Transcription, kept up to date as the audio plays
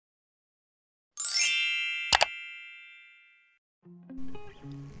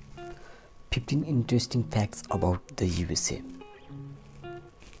15 interesting facts about the USA.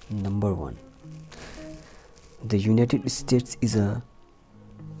 Number 1. The United States is a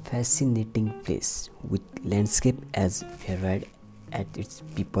fascinating place with landscape as varied as its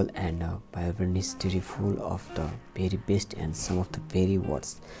people and a vibrant history full of the very best and some of the very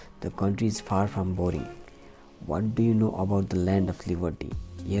worst. The country is far from boring. What do you know about the land of liberty?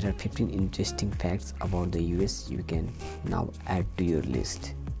 Here are 15 interesting facts about the US you can now add to your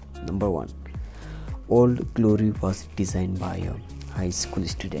list. Number 1. Old Glory was designed by a high school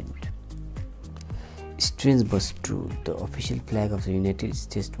student. Strange but true, the official flag of the United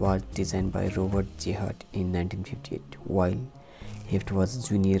States was designed by Robert J. Hart in 1958 while Heft was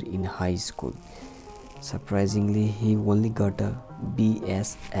junior in high school. Surprisingly, he only got a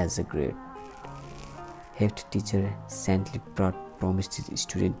BS as a grade. Heft teacher Santley Pratt promised his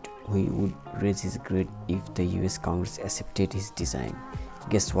student he would raise his grade if the US Congress accepted his design.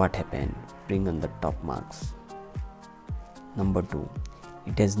 Guess what happened? Bring on the top marks. Number 2.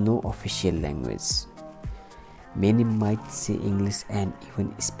 It has no official language. Many might say English and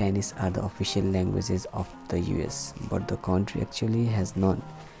even Spanish are the official languages of the US, but the country actually has none.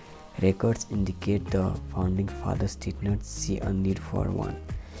 Records indicate the founding fathers did not see a need for one.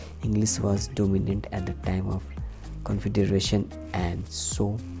 English was dominant at the time of Confederation, and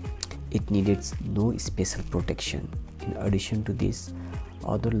so it needed no special protection. In addition to this,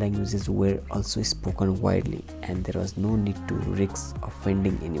 other languages were also spoken widely, and there was no need to risk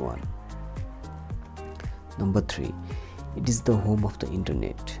offending anyone. Number 3. It is the home of the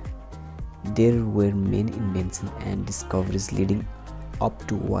internet. There were many inventions and discoveries leading up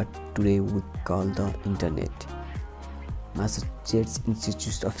to what today we call the internet. Massachusetts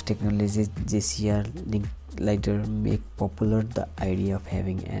Institute of Technology (JCR) later made popular the idea of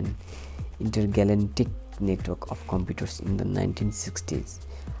having an intergalactic network of computers in the 1960s.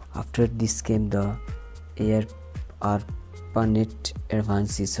 After this came the ARPANET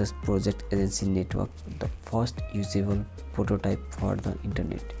Advanced Research Project Agency Network, the first usable prototype for the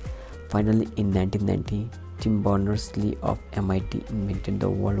internet. Finally, in 1990, Tim Berners-Lee of MIT invented the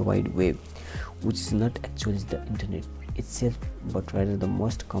World Wide Web, which is not actually the internet itself but rather the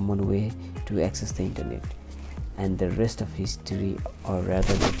most common way to access the internet. And the rest of history, or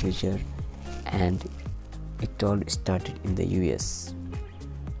rather the future, and it all started in the US.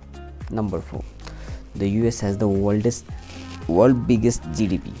 Number 4. The US has the world's biggest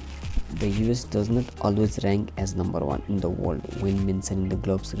GDP. The US does not always rank as number 1 in the world when mentioning the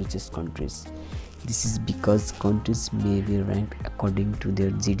globe's richest countries. This is because countries may be ranked according to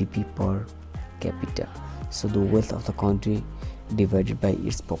their GDP per capita, so the wealth of the country divided by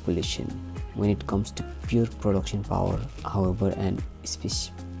its population. When it comes to pure production power, however, and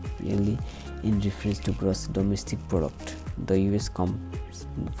especially in reference to gross domestic product, the US comes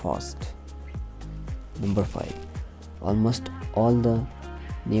first. Number 5. Almost all the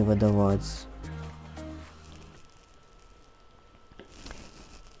Nevada was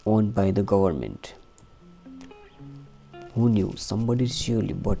owned by the government. Who knew? Somebody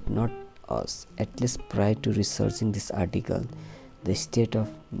surely, but not us. At least prior to researching this article, the state of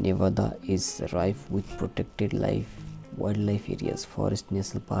Nevada is rife with protected wildlife areas, forest,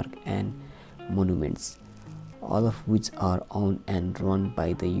 national park, and monuments, all of which are owned and run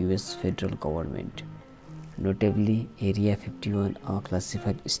by the US federal government. Notably, Area 51, a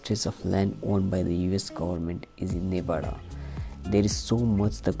classified stretch of land owned by the US government, is in Nevada. There is so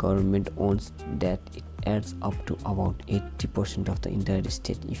much the government owns that it adds up to about 80% of the entire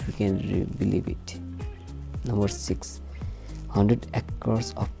state, if you can believe it. Number 6. 100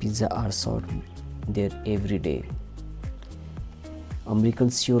 acres of pizza are sold there every day.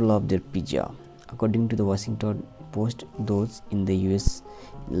 Americans sure love their pizza. According to the Washington Post, those in the US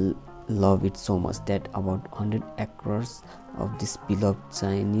love it so much that about 100 acres of this beloved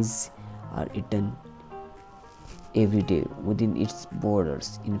Chinese are eaten every day within its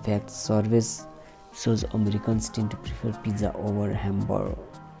borders. In fact, surveys shows Americans tend to prefer pizza over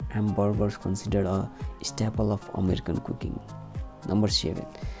hamburgers, considered a staple of American cooking. Number 7.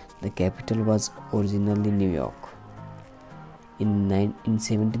 The capital was originally New York. In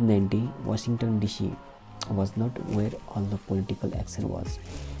 1790, Washington DC was not where all the political action was.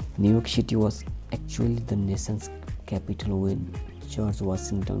 New York City was actually the nation's capital when George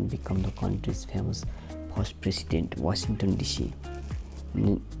Washington became the country's famous first president. Washington DC,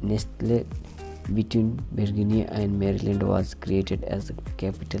 nestled between Virginia and Maryland, was created as the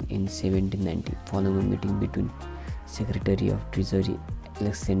capital in 1790 following a meeting between Secretary of Treasury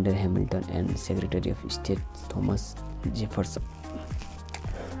Alexander Hamilton and Secretary of State Thomas Jefferson.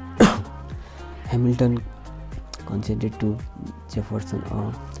 Hamilton conceded to Jefferson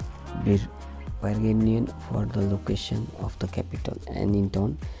a bargain for the location of the capital, and in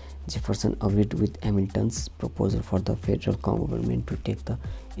turn, Jefferson agreed with Hamilton's proposal for the federal government to take the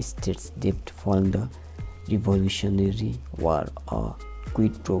state's debt following the Revolutionary War, a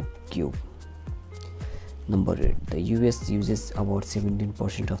quid pro quo. Number 8. The US uses about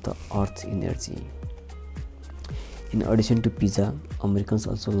 17% of the Earth's energy. In addition to pizza, Americans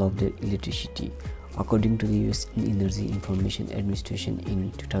also love their electricity. According to the US Energy Information Administration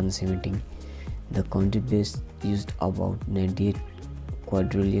in 2017, the country used about 98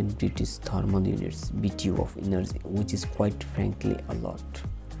 quadrillion British thermal units (BTU) of energy, which is quite frankly a lot.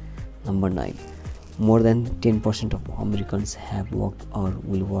 Number 9. More than 10% of Americans have worked or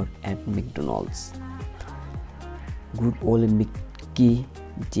will work at McDonald's. Good old Mickey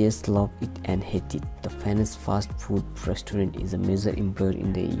just love it and hate it. The famous fast food restaurant is a major employer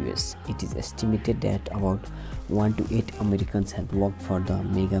in the US. It is estimated that about 1 to 8 Americans have worked for the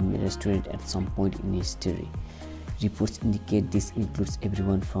mega restaurant at some point in history. Reports indicate this includes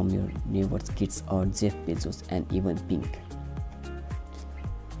everyone from your neighbor's kids or Jeff Bezos and even Pink.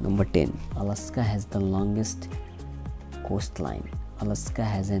 Number 10. Alaska has the longest coastline. Alaska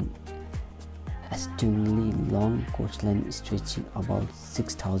has an astonishingly long coastline stretching about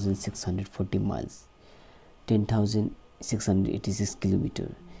 6,640 miles, 10,686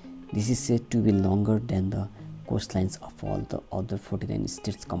 kilometers. This is said to be longer than the coastlines of all the other 49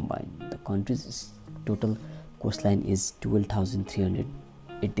 states combined. The country's total coastline is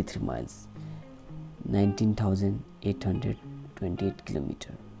 12,383 miles, 19,828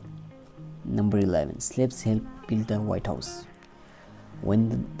 kilometers. Number 11. Slaves helped build the White House.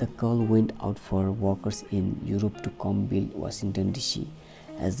 When the call went out for workers in Europe to come build Washington DC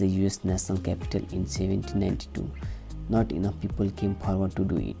as the US national capital in 1792, not enough people came forward to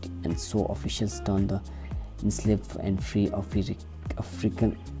do it, and so officials turned the enslaved and free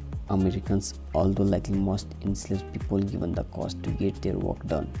African Americans, although likely most enslaved people, given the cost to get their work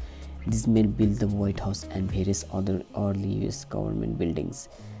done. This made build the White House and various other early US government buildings.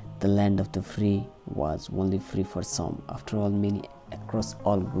 The land of the free was only free for some. After all, many across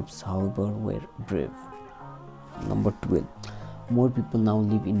all groups, however, were brave. Number 12. More people now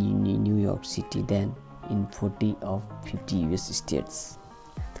live in New York City than in 40 of 50 US states.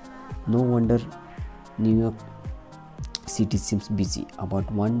 No wonder New York City seems busy.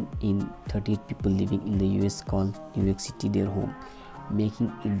 About 1 in 38 people living in the US call New York City their home,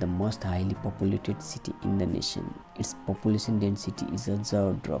 making it the most highly populated city in the nation. Its population density is a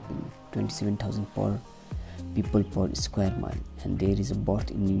jaw-dropping 27,000 people per square mile, and there is a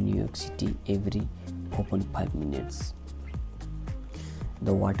birth in New York City every 4.5 minutes.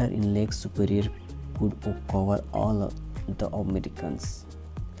 The water in Lake Superior could cover all the Americans.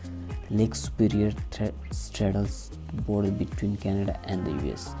 Lake Superior straddles the border between Canada and the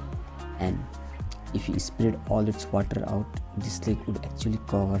US, and if you spread all its water out, this lake would actually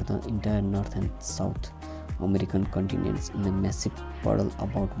cover the entire North and South American continents in a massive puddle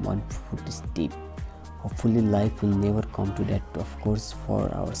about 1 foot deep. Hopefully life will never come to that, of course,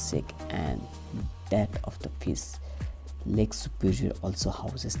 for our sake and that of the fish. Lake Superior also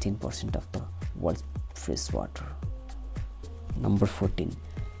houses 10% of the world's fresh water. Number 14.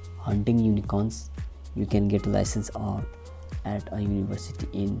 Hunting unicorns. You can get a license at a university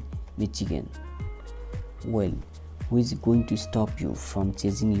in Michigan. Well, who is going to stop you from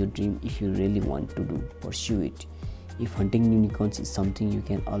chasing your dream if you really want to pursue it? If hunting unicorns is something you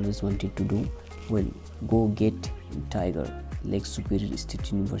can always wanted to do, well, go get tiger. Lake Superior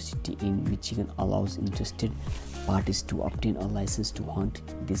State University in Michigan allows interested parties to obtain a license to hunt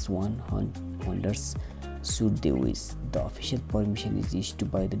these wonders should they wish. The official permission is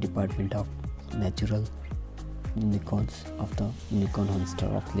issued by the Department of Natural Unicorns of the Unicorn Hunter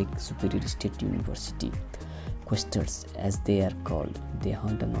of Lake Superior State University. Questers, as they are called, they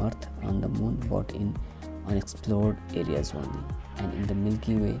hunt on Earth, on the Moon, but in unexplored areas only, and in the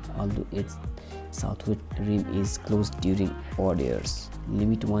Milky Way, although its southwest rim is closed during odd years.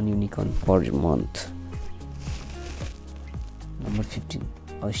 Limit 1 unicorn per month. Number 15.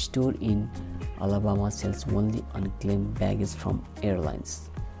 A store in Alabama sells only unclaimed baggage from airlines.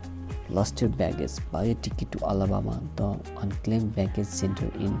 Lost your baggage? Buy a ticket to Alabama. The Unclaimed Baggage Center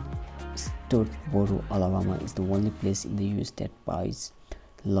in Statesboro, Alabama is the only place in the US that buys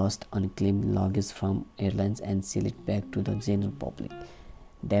lost unclaimed luggage from airlines and sell it back to the general public.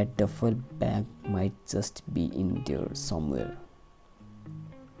 That duffel bag might just be in there somewhere.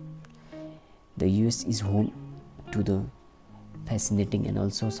 The US is home to the fascinating and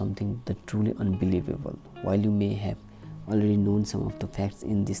also something that truly unbelievable. While you may have already known some of the facts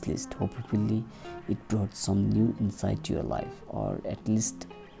in this list. Hopefully it brought some new insight to your life, or at least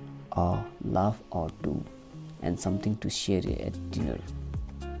a laugh or two and something to share at dinner.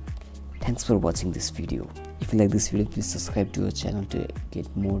 Thanks for watching this video. If you like this video, please subscribe to our channel to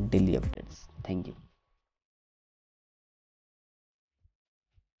get more daily updates. Thank you.